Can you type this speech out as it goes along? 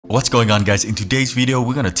What's going on, guys? In today's video,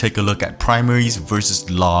 we're gonna take a look at primaries versus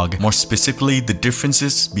log, more specifically the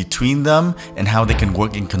differences between them and how they can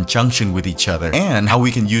work in conjunction with each other, and how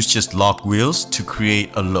we can use just log wheels to create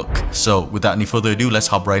a look. So without any further ado, let's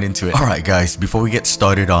hop right into it. Alright guys, before we get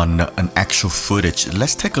started on an actual footage,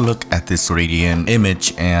 let's take a look at this gradient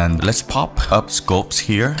image and let's pop up scopes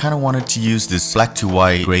here. Kind of wanted to use this black to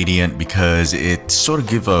white gradient because it sort of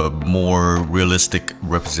gives a more realistic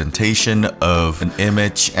representation of an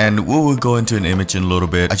image, and we will go into an image in a little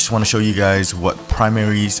bit. I just want to show you guys what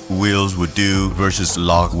primaries wheels would do versus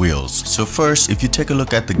log wheels. So first, if you take a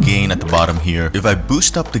look at the gain at the bottom here, if I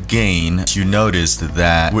boost up the gain, you notice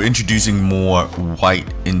that we're introducing more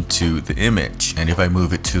white into the image. And if I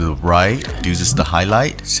move it to the right, it uses the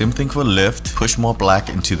highlight. Same thing for lift, push more black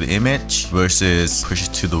into the image versus push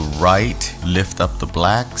it to the right, lift up the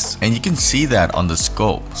blacks. And you can see that on the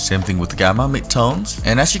scope. Same thing with gamma midtones.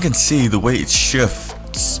 And as you can see, the way it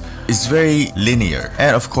shifts is very linear,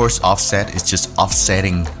 and of course offset is just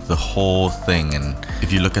offsetting the whole thing. And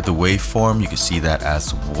if you look at the waveform, you can see that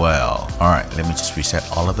as well. Alright, let me just reset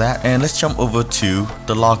all of that, and let's jump over to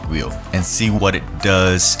the log wheel and see what it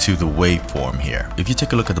does to the waveform here. If you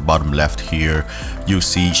take a look at the bottom left here, you'll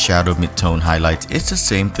see shadow, midtone, highlights. It's the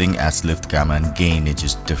same thing as lift, gamma, and gain. It's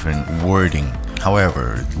just different wording.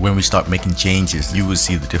 However, when we start making changes, you will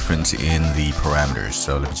see the difference in the parameters.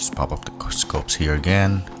 So let me just pop up the scopes here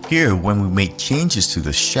again. Here, when we make changes to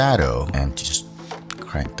the shadow, and just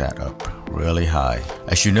crank that up really high,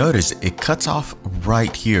 as you notice, it cuts off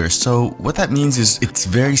right here. So what that means is it's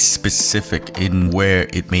very specific in where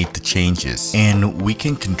it made the changes, and we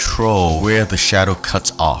can control where the shadow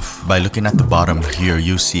cuts off. By looking at the bottom here,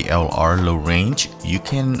 you see LR, low range. You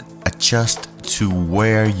can adjust to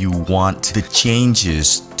where you want the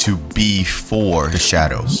changes to be for the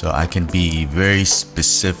shadow. So I can be very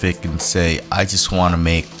specific and say I just want to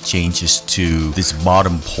make changes to this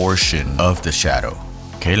bottom portion of the shadow.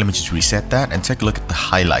 Okay, let me just reset that and take a look at the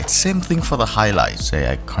highlights. Same thing for the highlights.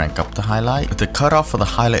 Say I crank up the highlight, but the cutoff for the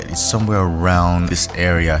highlight is somewhere around this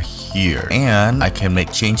area here. And I can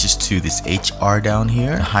make changes to this HR down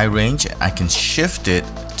here, the high range. I can shift it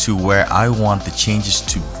to where I want the changes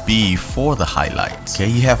to be for the highlights. Okay,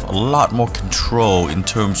 you have a lot more control in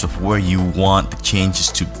terms of where you want the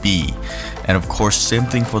changes to be. And of course, same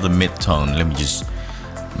thing for the midtone. Let me just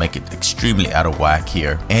make it extremely out of whack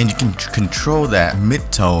here, and you can control that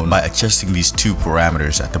midtone by adjusting these two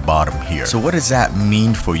parameters at the bottom here. So what does that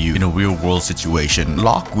mean for you in a real world situation?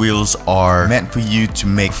 Log wheels are meant for you to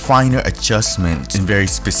make finer adjustments in very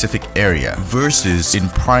specific area, versus in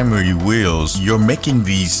primary wheels, you're making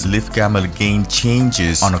these lift, gamma, gain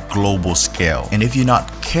changes on a global scale. And if you're not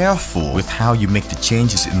careful with how you make the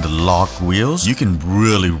changes in the log wheels, you can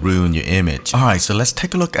really ruin your image. Alright, so let's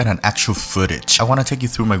take a look at an actual footage. I want to take you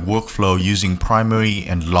through my workflow using primary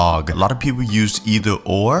and log. A lot of people use either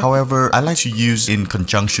or. However, I like to use in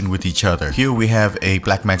conjunction with each other. Here we have a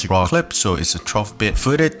Blackmagic raw clip, so it's a 12-bit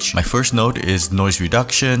footage. My first node is noise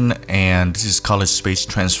reduction, and this is color space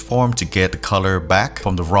transform to get the color back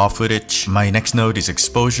from the raw footage. My next node is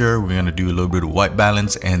exposure. We're gonna do a little bit of white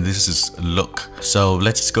balance, and this is look. So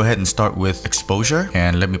let's just go ahead and start with exposure,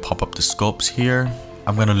 and let me pop up the scopes here.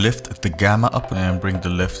 I'm gonna lift the gamma up and bring the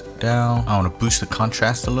lift down. I wanna boost the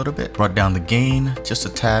contrast a little bit, brought down the gain just a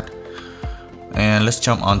tad. And let's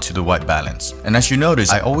jump onto the white balance. And as you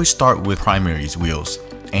notice, I always start with primaries wheels,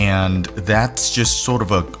 and that's just sort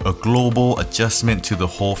of a global adjustment to the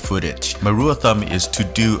whole footage. My rule of thumb is to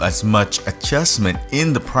do as much adjustment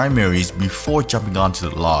in the primaries before jumping onto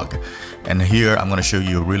the log. And here I'm going to show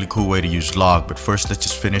you a really cool way to use log, but first let's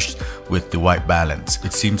just finish with the white balance.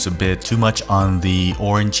 It seems a bit too much on the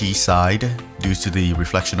orangey side due to the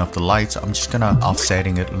reflection of the lights. I'm just gonna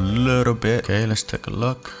offsetting it a little bit. Okay, let's take a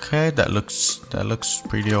look. Okay, that looks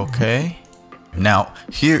pretty okay. Now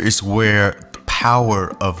here is where the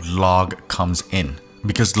power of log comes in,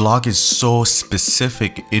 because log is so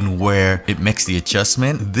specific in where it makes the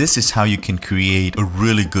adjustment. This is how you can create a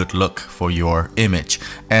really good look for your image.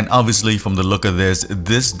 And obviously from the look of this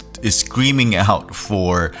is screaming out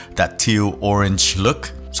for that teal orange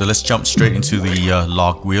look. So let's jump straight into the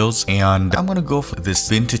log wheels, and I'm gonna go for this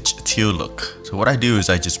vintage teal look. So what I do is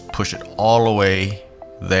I just push it all the way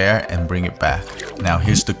there and bring it back. Now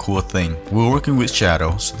here's the cool thing. We're working with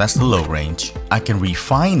shadow, so that's the low range. I can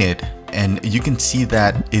refine it and you can see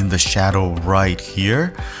that in the shadow right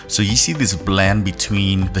here. So you see this blend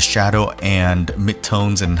between the shadow and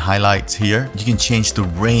midtones and highlights here. You can change the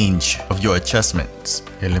range of your adjustments.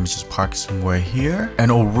 Okay, let me just park somewhere here.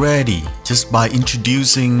 And already, just by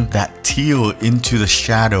introducing that teal into the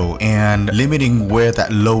shadow and limiting where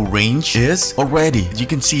that low range is, already you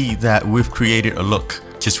can see that we've created a look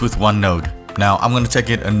just with one node. Now I'm going to take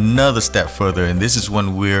it another step further, and this is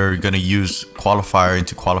when we're going to use qualifier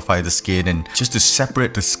to qualify the skin and just to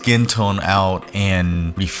separate the skin tone out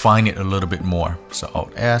and refine it a little bit more. So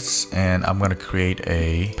Alt S, and I'm going to create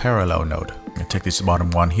a parallel node. I'm going to take this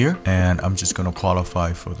bottom one here, and I'm just going to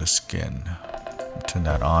qualify for the skin. Turn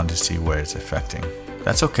that on to see where it's affecting.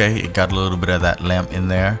 That's okay, it got a little bit of that lamp in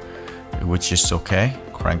there, which is okay.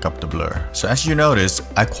 Crank up the blur. So as you notice,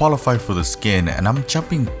 I qualified for the skin, and I'm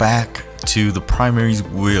jumping back to the Primaries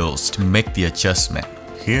Wheels to make the adjustment.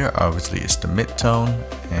 Here obviously it's the mid-tone,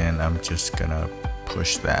 and I'm just gonna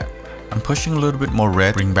push that. I'm pushing a little bit more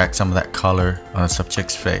red, bring back some of that color on the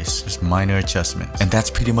subject's face. Just minor adjustments, and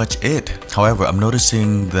that's pretty much it. However, I'm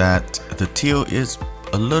noticing that the teal is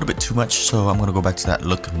a little bit too much, so I'm gonna go back to that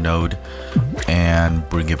look node and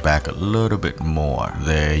bring it back a little bit more.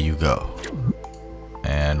 There you go.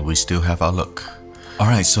 And we still have our look.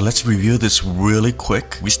 Alright, so let's review this really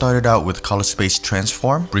quick. We started out with color space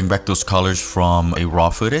transform, bring back those colors from a raw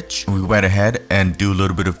footage. We went ahead and do a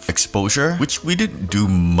little bit of exposure, which we didn't do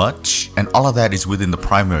much, and all of that is within the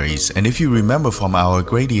primaries. And if you remember from our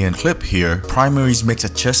gradient clip here, primaries makes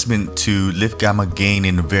adjustment to lift gamma gain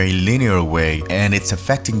in a very linear way, and it's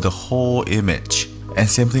affecting the whole image. And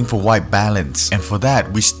same thing for white balance, and for that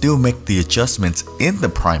we still make the adjustments in the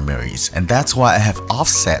primaries, and that's why I have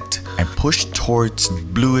offset and pushed towards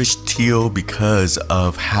bluish teal because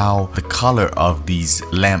of how the color of these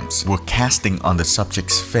lamps were casting on the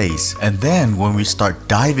subject's face. And then when we start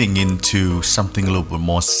diving into something a little bit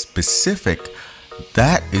more specific,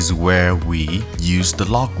 that is where we use the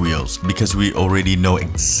log wheels, because we already know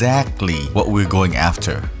exactly what we're going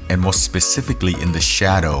after. And more specifically in the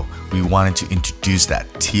shadow, we wanted to introduce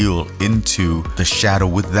that teal into the shadow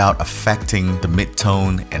without affecting the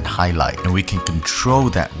mid-tone and highlight. And we can control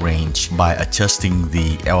that range by adjusting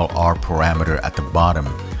the LR parameter at the bottom.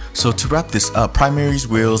 So to wrap this up, Primaries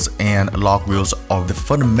Wheels and log wheels are the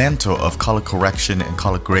fundamental of color correction and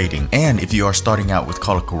color grading. And if you are starting out with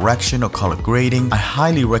color correction or color grading, I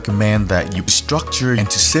highly recommend that you structure and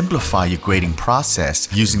to simplify your grading process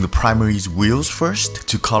using the Primaries Wheels first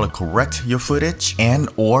to color correct your footage, and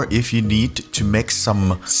or if you need to make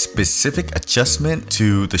some specific adjustment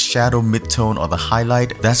to the shadow, mid-tone, or the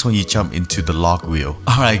highlight, that's when you jump into the log wheel.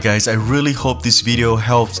 Alright guys, I really hope this video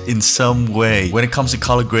helps in some way. When it comes to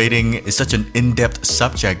color grading, it's such an in-depth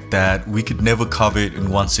subject that we could never cover it in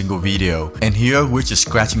one single video. And here we're just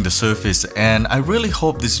scratching the surface, and I really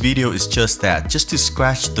hope this video is just that, just to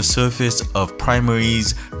scratch the surface of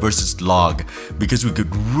primaries versus log, because we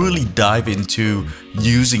could really dive into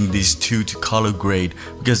using these two to color grade,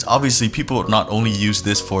 because obviously people not only use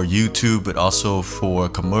this for YouTube but also for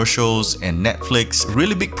commercials and Netflix,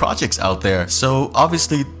 really big projects out there. So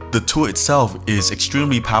obviously the tool itself is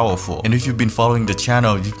extremely powerful, and if you've been following the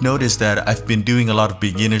channel, you've noticed that I've been doing a lot of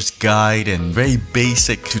beginner's guide and very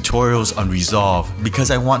basic tutorials on Resolve, because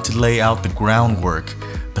I want to lay out the groundwork,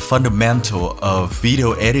 the fundamental of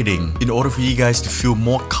video editing, in order for you guys to feel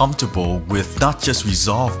more comfortable with not just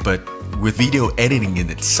Resolve but with video editing in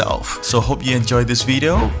itself. So hope you enjoyed this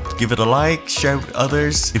video. Give it a like, share with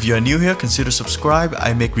others. If you are new here, consider subscribe.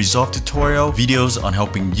 I make Resolve tutorial videos on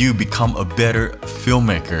helping you become a better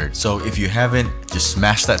filmmaker. So if you haven't, just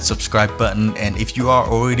smash that subscribe button, and if you are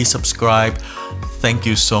already subscribed, thank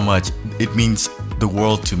you so much. It means the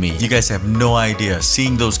world to me. You guys have no idea.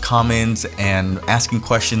 Seeing those comments and asking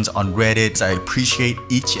questions on Reddit, I appreciate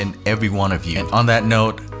each and every one of you. And on that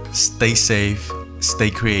note, stay safe,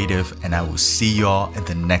 stay creative, and I will see y'all in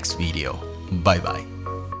the next video. Bye bye.